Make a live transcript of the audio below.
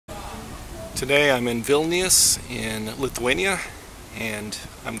Today I'm in Vilnius in Lithuania and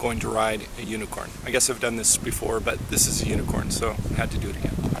I'm going to ride a unicorn. I guess I've done this before, but this is a unicorn, so I had to do it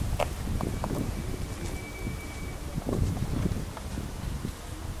again.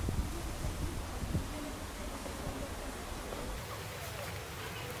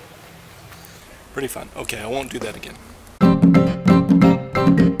 Pretty fun. Okay, I won't do that again.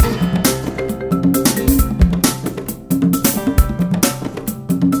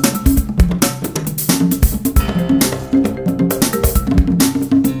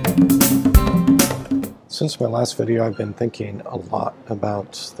 Since my last video, I've been thinking a lot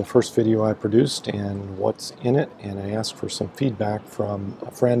about the first video I produced and what's in it, and I asked for some feedback from a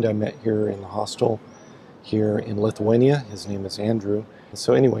friend I met here in the hostel here in Lithuania. His name is Andrew.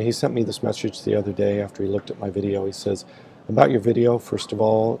 So anyway, he sent me this message the other day after he looked at my video. He says, about your video, first of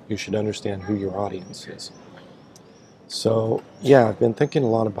all, you should understand who your audience is. So yeah, I've been thinking a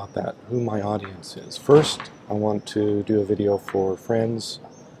lot about that, who my audience is. First, I want to do a video for friends,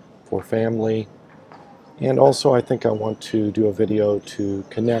 for family, and also I think I want to do a video to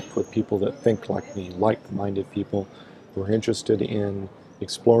connect with people that think like me, like-minded people who are interested in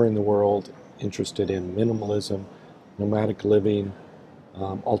exploring the world, interested in minimalism, nomadic living,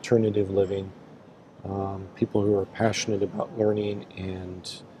 alternative living, people who are passionate about learning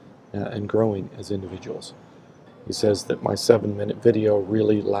and growing as individuals. He says that my 7-minute video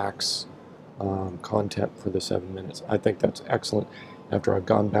really lacks content for the 7 minutes. I think that's excellent. After I've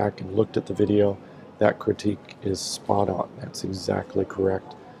gone back and looked at the video, that critique is spot on. That's exactly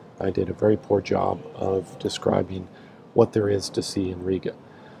correct. I did a very poor job of describing what there is to see in Riga.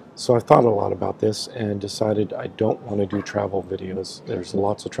 So I thought a lot about this and decided I don't want to do travel videos. There's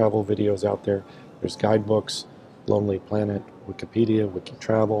lots of travel videos out there. There's guidebooks, Lonely Planet, Wikipedia,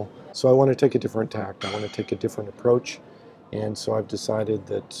 WikiTravel. So I want to take a different tack. I want to take a different approach. And so I've decided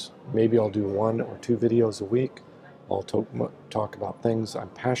that maybe I'll do 1 or 2 videos a week. I'll talk about things I'm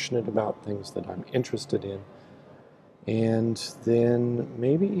passionate about, things that I'm interested in, and then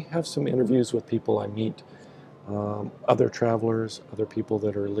maybe have some interviews with people I meet, other travelers, other people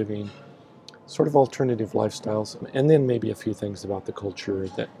that are living sort of alternative lifestyles, and then maybe a few things about the culture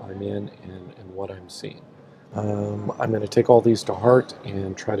that I'm in and what I'm seeing. I'm going to take all these to heart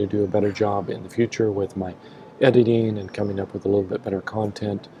and try to do a better job in the future with my editing and coming up with a little bit better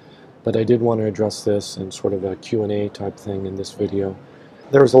content. But I did want to address this in sort of a Q&A type thing in this video.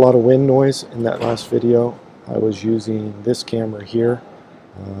 There was a lot of wind noise in that last video. I was using this camera here.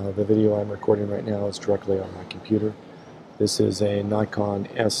 The video I'm recording right now is directly on my computer. This is a Nikon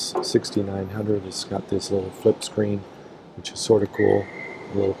S6900. It's got this little flip screen, which is sort of cool,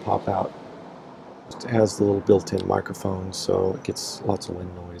 a little pop out. It has the little built-in microphone, so it gets lots of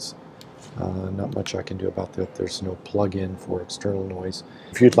wind noise. Not much I can do about that. There's no plug-in for external noise.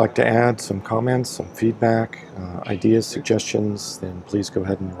 If you'd like to add some comments, some feedback, ideas, suggestions, then please go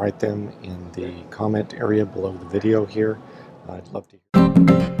ahead and write them in the comment area below the video here. I'd love to hear.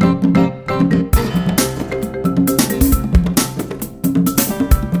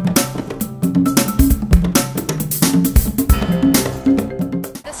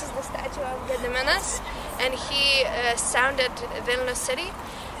 This is the statue of Genocide, and he founded Vilnius city.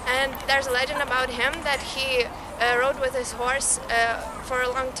 And there's a legend about him that he rode with his horse for a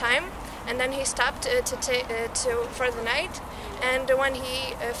long time, and then he stopped for the night. And when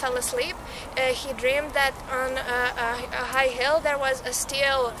he fell asleep, he dreamed that on a high hill there was a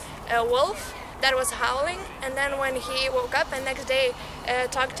steel wolf that was howling. And then when he woke up and next day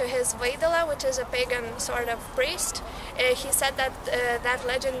talked to his Vaidala, which is a pagan sort of priest, he said that that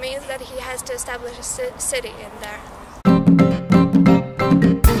legend means that he has to establish a city in there.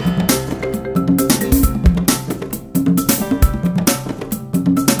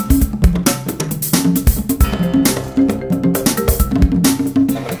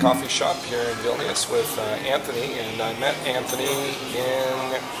 Coffee shop here in Vilnius with Anthony, and I met Anthony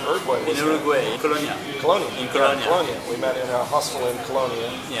in Uruguay. Colonia. Colonia. We met in a hostel in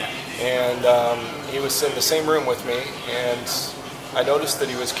Colonia. Yeah. And he was in the same room with me, and I noticed that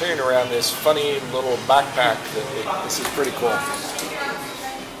he was carrying around this funny little backpack. This is pretty cool.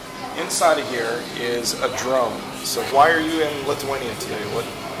 Inside of here is a drone. So why are you in Lithuania today? What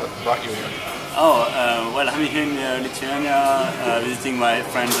brought you here? Oh, well, I'm here in Lithuania visiting my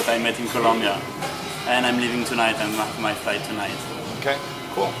friends that I met in Colombia, and I'm leaving tonight. I'm off my flight tonight. Okay,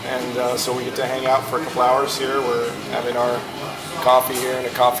 cool. And so we get to hang out for a couple hours here. We're having our coffee here in a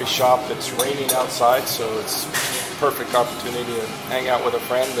coffee shop. It's raining outside, so it's a perfect opportunity to hang out with a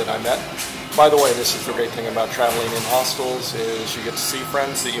friend that I met. By the way, this is the great thing about traveling in hostels is you get to see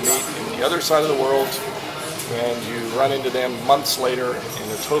friends that you meet in the other side of the world and you run into them months later in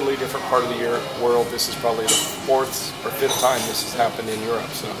a totally different part of the world. This is probably the 4th or 5th time this has happened in Europe,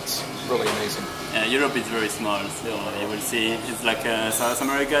 so it's really amazing. Yeah, Europe is very small, so you will see it's like South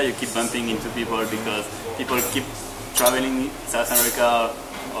America. You keep bumping into people because people keep traveling South America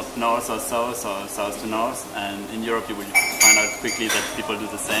or north or south to north, and in Europe you will find out quickly that people do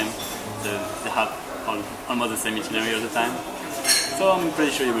the same. They have almost the same itinerary all the time. So I'm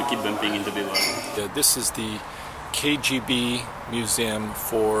pretty sure you will keep bumping into people. This is the KGB Museum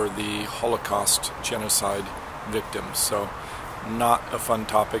for the Holocaust genocide victims, so not a fun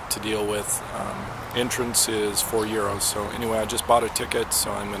topic to deal with. Entrance is €4, so anyway, I just bought a ticket,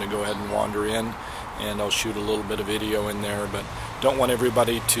 so I'm going to go ahead and wander in, and I'll shoot a little bit of video in there, but don't want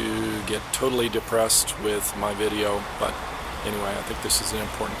everybody to get totally depressed with my video. But anyway, I think this is an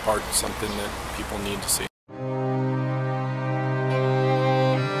important part, something that people need to see.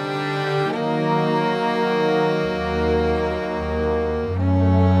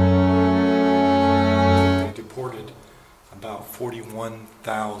 They deported about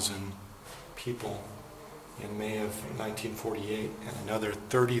 41,000 people in May of 1948 and another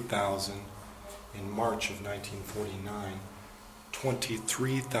 30,000 in March of 1949,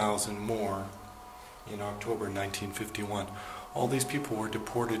 23,000 more in October 1951. All these people were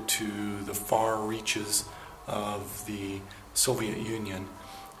deported to the far reaches of the Soviet Union,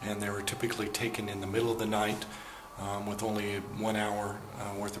 and they were typically taken in the middle of the night with only 1 hour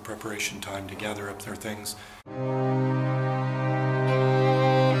worth of preparation time to gather up their things.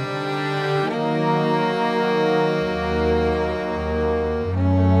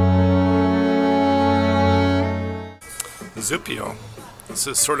 Zupio. This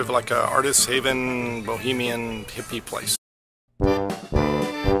is sort of like a artist's haven, bohemian, hippie place.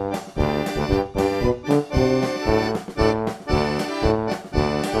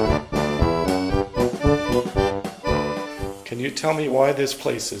 Can you tell me why this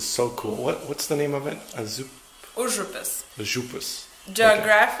place is so cool? What's the name of it? Užupis. Užupis.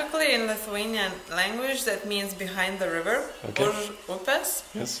 Geographically, Okay. in Lithuanian language, that means behind the river. Okay. Užupis.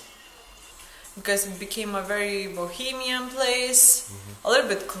 Yes. Because it became a very bohemian place, a little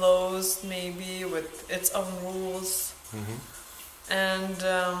bit closed maybe, with its own rules. And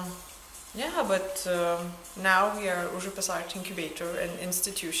yeah, but now we are Užupis Art Incubator, an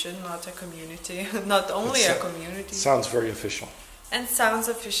institution, not a community, not only a community. Sounds very official. And sounds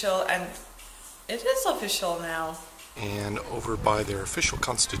official, and it is official now. And over by their official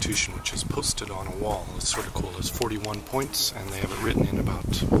constitution, which is posted on a wall, it's sort of cool. There's 41 points, and they have it written in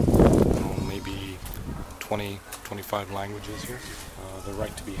about maybe 20, 25 languages here. The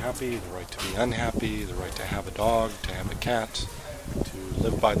right to be happy, the right to be unhappy, the right to have a dog, to have a cat, to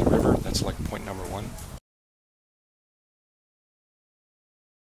live by the river. That's like point number 1.